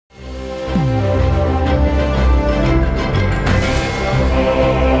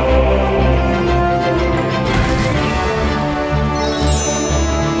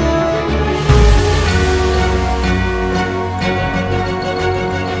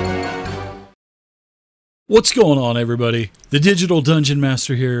What's going on, everybody? The Digital Dungeon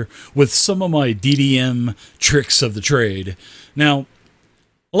Master here with some of my DDM tricks of the trade. Now,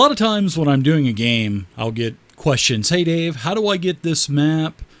 a lot of times when I'm doing a game, I'll get questions. Hey Dave, how do I get this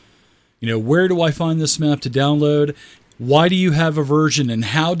map? Where do I find this map to download? Why do you have a version, and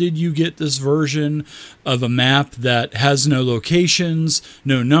how did you get this version of a map that has no locations,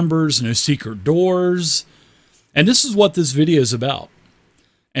 no numbers, no secret doors? And this is what this video is about.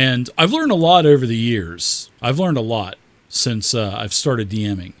 And I've learned a lot over the years. I've learned a lot since I've started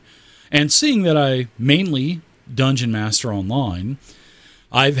DMing. And seeing that I mainly Dungeon Master online,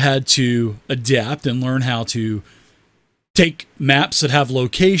 I've had to adapt and learn how to take maps that have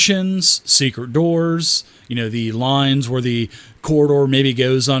locations, secret doors, the lines where the corridor maybe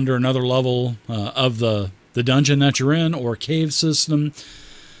goes under another level of the dungeon that you're in, or a cave system.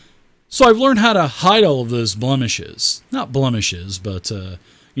 So I've learned how to hide all of those blemishes. Not blemishes, but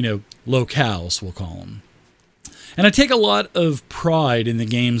locales, we'll call them. And I take a lot of pride in the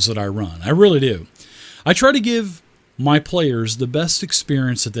games that I run. I really do. I try to give my players the best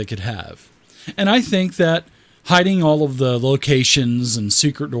experience that they could have. And I think that hiding all of the locations and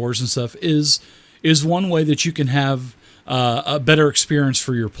secret doors and stuff is one way that you can have a better experience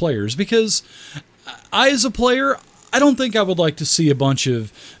for your players. Because I, as a player, I don't think I would like to see a bunch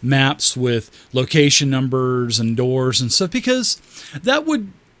of maps with location numbers and doors and stuff, because that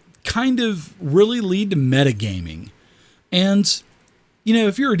would kind of really lead to metagaming. And,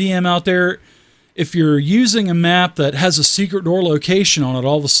 if you're a DM out there, if you're using a map that has a secret door location on it,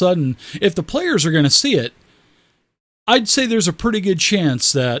 all of a sudden, if the players are going to see it, I'd say there's a pretty good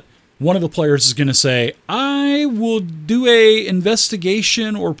chance that one of the players is going to say, I will do a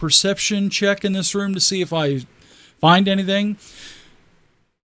investigation or perception check in this room to see if I find anything,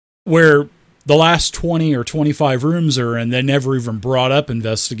 where the last 20 or 25 rooms are and they never even brought up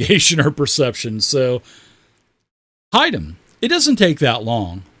investigation or perception. So hide them. It doesn't take that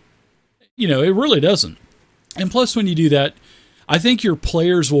long. It really doesn't. And plus, when you do that, I think your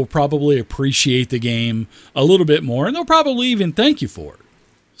players will probably appreciate the game a little bit more, and they'll probably even thank you for it.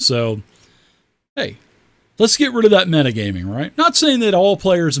 So, hey, let's get rid of that metagaming, right? Not saying that all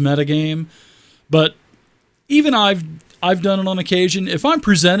players metagame, but even I've done it on occasion. If I'm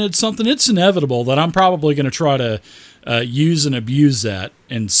presented something, it's inevitable that I'm probably going to try to use and abuse that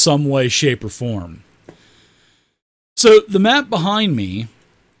in some way, shape, or form. So the map behind me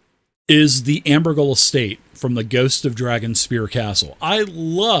is the Ambergull Estate from the Ghost of Dragonspear Castle. I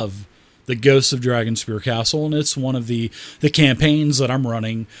love the Ghost of Dragonspear Castle, and it's one of the campaigns that I'm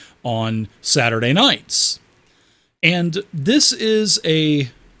running on Saturday nights. And this is a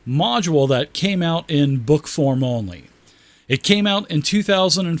module that came out in book form only. It came out in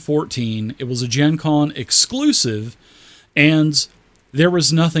 2014. It was a Gen Con exclusive, and there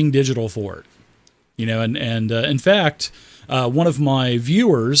was nothing digital for it. In fact, one of my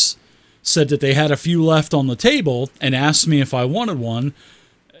viewers said that they had a few left on the table and asked me if I wanted one.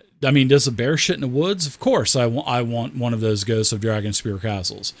 I mean, does a bear shit in the woods? Of course, I want one of those Ghosts of Dragonspear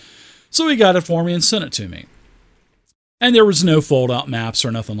Castles. So he got it for me and sent it to me. And there was no fold-out maps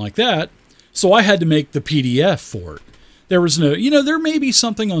or nothing like that, so I had to make the PDF for it. There was no, there may be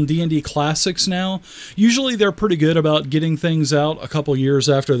something on D&D Classics now. Usually they're pretty good about getting things out a couple years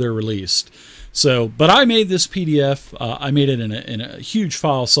after they're released. So, but I made this PDF. I made it in a huge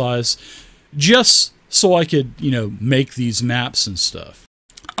file size, just so I could, make these maps and stuff.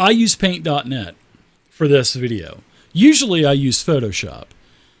 I use Paint.net for this video. Usually I use Photoshop,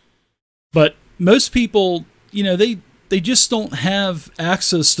 but most people, they just don't have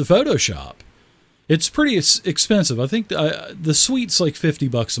access to Photoshop. It's pretty expensive. I think the suite's like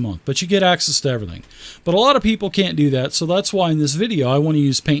 $50 a month, but you get access to everything. But a lot of people can't do that, so that's why in this video I want to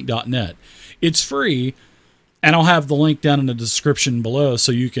use Paint.net. It's free, and I'll have the link down in the description below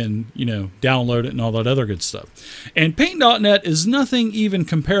so you can, download it and all that other good stuff. And Paint.net is nothing even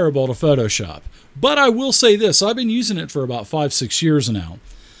comparable to Photoshop. But I will say this, I've been using it for about 5-6 years now.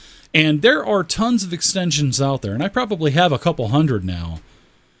 And there are tons of extensions out there, and I probably have a couple hundred now.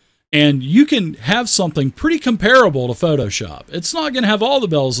 And you can have something pretty comparable to Photoshop. It's not going to have all the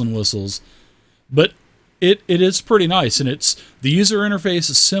bells and whistles, but it is pretty nice. And the user interface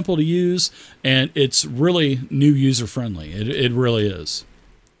is simple to use, and it's really new user friendly. It really is.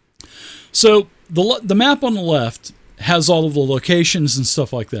 So the map on the left has all of the locations and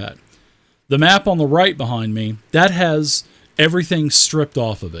stuff like that. The map on the right behind me, that has everything stripped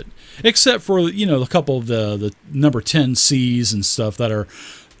off of it, except for, a couple of the number 10 Cs and stuff that are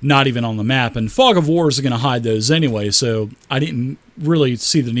not even on the map. And Fog of War is going to hide those anyway, so I didn't really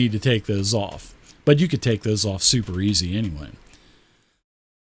see the need to take those off. But you could take those off super easy anyway.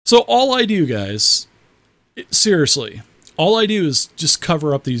 So all I do, guys, Seriously, all I do is just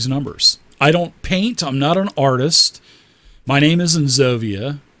cover up these numbers. I don't paint. I'm not an artist. My name isn't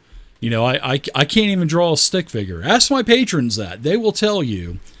Zovia. You know, I can't even draw a stick figure. Ask my patrons that. They will tell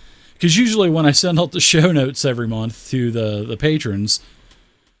you. Because usually when I send out the show notes every month to the patrons,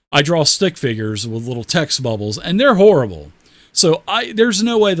 I draw stick figures with little text bubbles, and they're horrible. So there's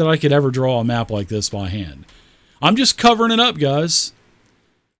no way that I could ever draw a map like this by hand. I'm just covering it up, guys.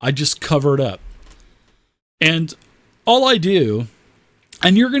 I just cover it up. And all I do,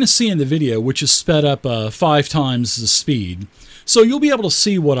 and you're going to see in the video, which is sped up 5 times the speed, so you'll be able to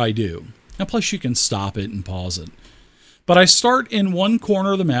see what I do. And plus you can stop it and pause it. But I start in one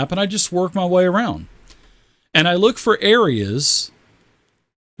corner of the map and I just work my way around. And I look for areas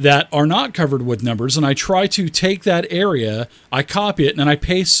that are not covered with numbers, and I try to take that area, I copy it, and I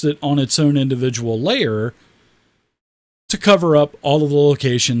paste it on its own individual layer to cover up all of the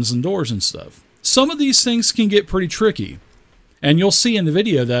locations and doors and stuff. Some of these things can get pretty tricky. And you'll see in the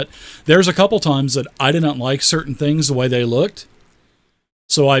video that there's a couple times that I didn't like certain things the way they looked.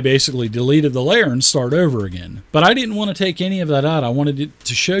 So I basically deleted the layer and start over again. But I didn't want to take any of that out. I wanted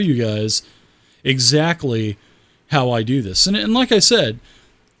to show you guys exactly how I do this. And like I said,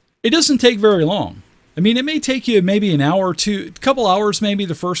 it doesn't take very long. I mean, it may take you maybe an hour or two, a couple hours maybe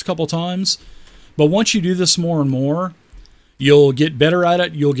the first couple times. But once you do this more and more, you'll get better at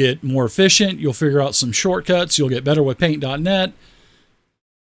it. You'll get more efficient. You'll figure out some shortcuts. You'll get better with paint.net.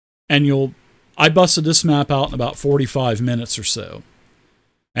 And I busted this map out in about 45 minutes or so.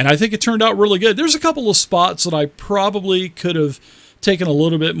 And I think it turned out really good. There's a couple of spots that I probably could have taken a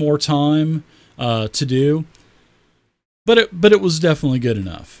little bit more time to do. But it was definitely good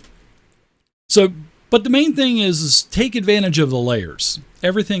enough. So, but the main thing is take advantage of the layers.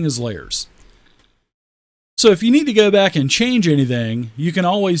 Everything is layers. So if you need to go back and change anything, you can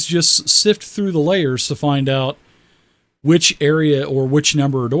always just sift through the layers to find out which area or which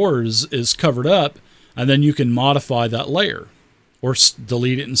number of doors is covered up, and then you can modify that layer or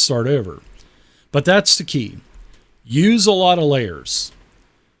delete it and start over. But that's the key. Use a lot of layers.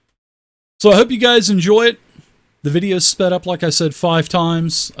 So I hope you guys enjoy it. The video's sped up, like I said, 5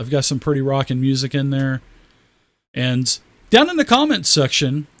 times. I've got some pretty rockin' music in there. And down in the comments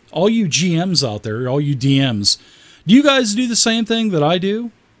section, all you GMs out there, all you DMs, do you guys do the same thing that I do?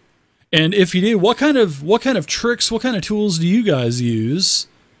 And if you do, what kind of tricks, what kind of tools do you guys use?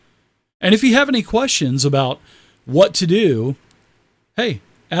 And if you have any questions about what to do, hey,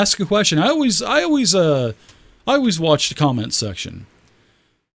 ask a question. I always watch the comments section.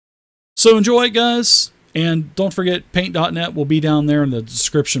 So enjoy it, guys. And don't forget, paint.net will be down there in the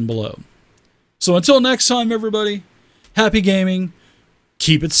description below. So until next time, everybody, happy gaming.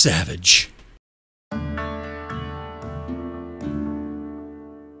 Keep it savage.